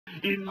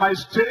in my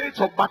state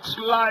of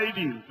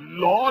backsliding.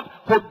 Lord,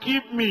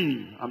 forgive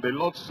me. And the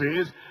Lord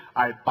says,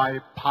 I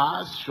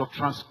bypass your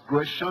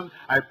transgression.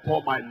 I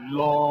pour my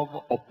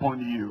love upon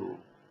you.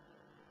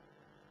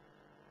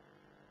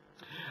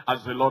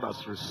 As the Lord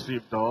has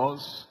received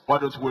us, why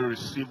don't we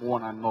receive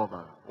one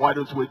another? Why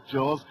don't we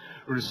just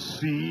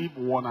receive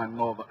one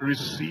another?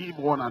 Receive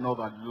one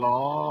another.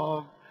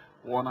 Love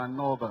one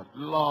another.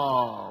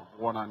 Love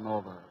one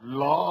another.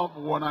 Love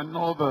one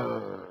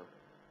another.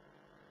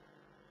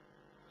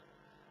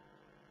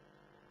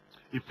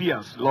 If he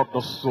has loved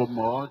us so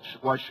much,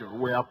 why should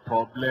we have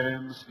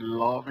problems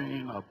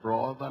loving a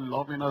brother,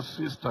 loving a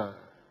sister?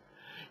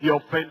 He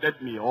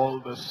offended me all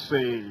the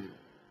same.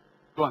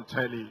 Go and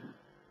tell him.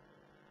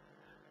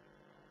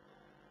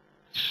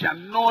 She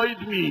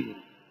annoyed me.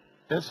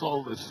 That's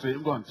all the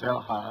same. Go and tell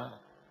her.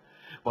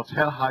 But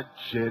tell her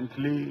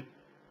gently.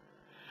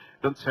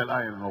 Don't tell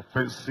her in an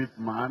offensive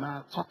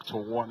manner. Talk to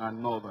one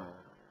another.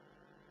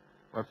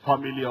 We're a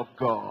family of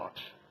God.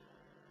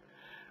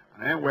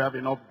 And then we have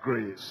enough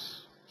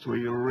grace to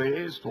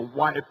erase, to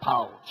wipe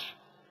out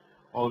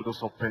all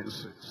those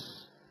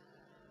offenses.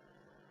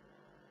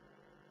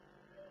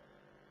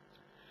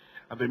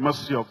 And the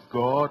mercy of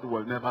God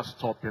will never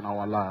stop in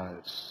our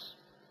lives.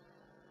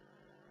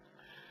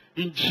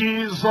 In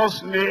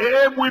Jesus'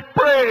 name we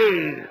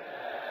pray.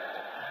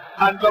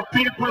 And the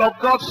people of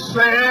God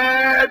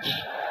said,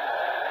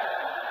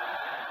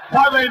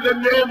 Father, in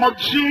the name of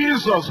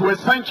Jesus, we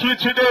thank you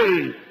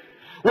today.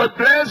 We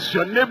bless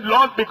your name,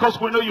 Lord, because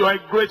we know you are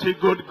a great and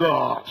good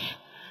God.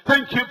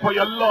 Thank you for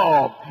your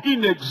love,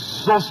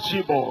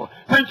 inexhaustible.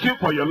 Thank you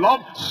for your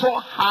love, so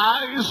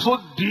high, so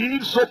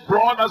deep, so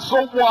broad, and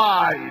so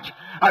wide.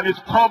 And it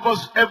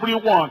covers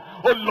everyone.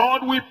 Oh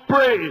Lord, we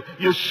pray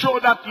you show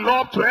that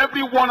love to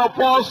every one of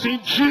us in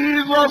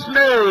Jesus'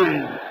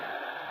 name.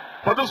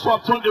 For those who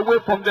have turned away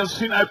from their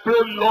sin, I pray,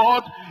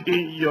 Lord,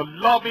 in your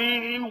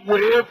loving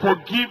way,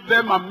 forgive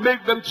them and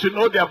make them to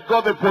know they have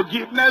got the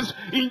forgiveness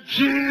in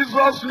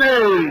Jesus'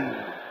 name.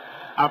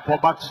 And for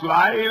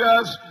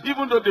backsliders,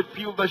 even though they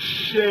feel the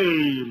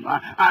shame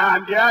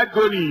and the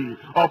agony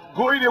of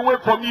going away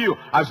from you,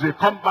 as they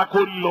come back,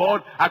 oh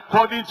Lord,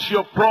 according to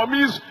your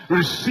promise,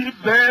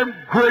 receive them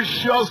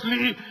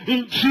graciously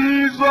in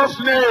Jesus'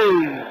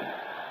 name.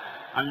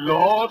 And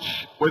Lord,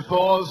 with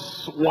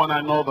us one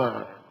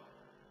another,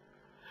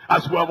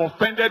 as we have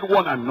offended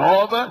one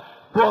another,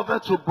 brother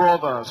to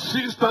brother,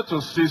 sister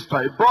to sister,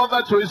 a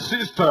brother to a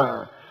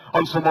sister,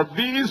 on some of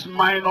these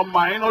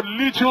minor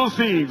little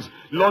things,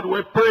 Lord,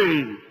 we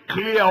pray,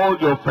 clear all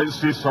the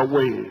offenses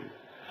away.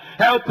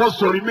 Help us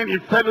to remain in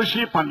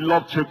fellowship and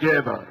love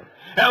together.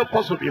 Help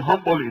us to be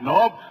humble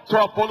enough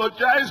to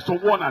apologize to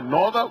one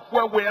another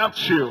where we have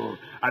to.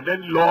 And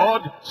then,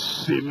 Lord,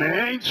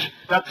 cement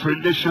that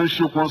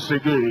relationship once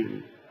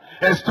again.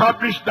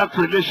 Establish that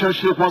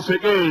relationship once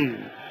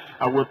again.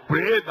 And we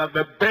pray that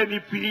the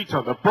benefit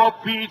and the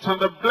profit and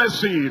the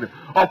blessing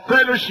of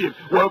fellowship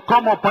will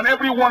come upon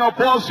every one of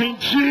us in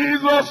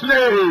Jesus'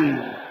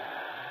 name.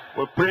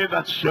 We pray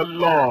that your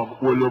love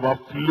will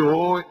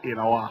overflow in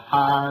our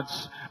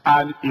hearts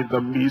and in the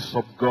midst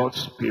of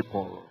God's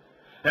people.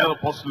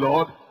 Help us,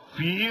 Lord,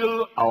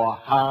 fill our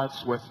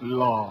hearts with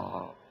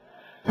love.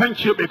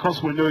 Thank you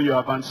because we know you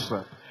have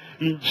answered.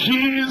 In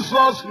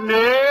Jesus'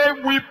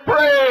 name we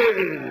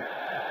pray.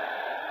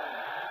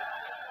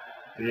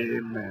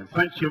 Amen.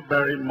 Thank you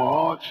very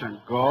much, and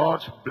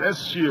God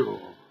bless you.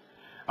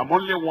 I'm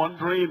only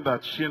wondering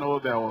that,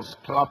 there was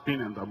clapping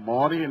in the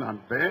morning, and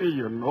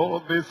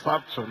then, this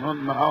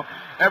afternoon now,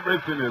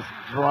 everything is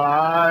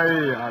dry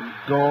and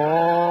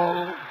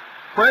dull.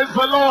 Praise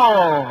the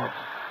Lord.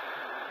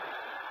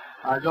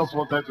 I just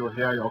wanted to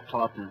hear your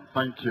clapping.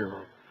 Thank you.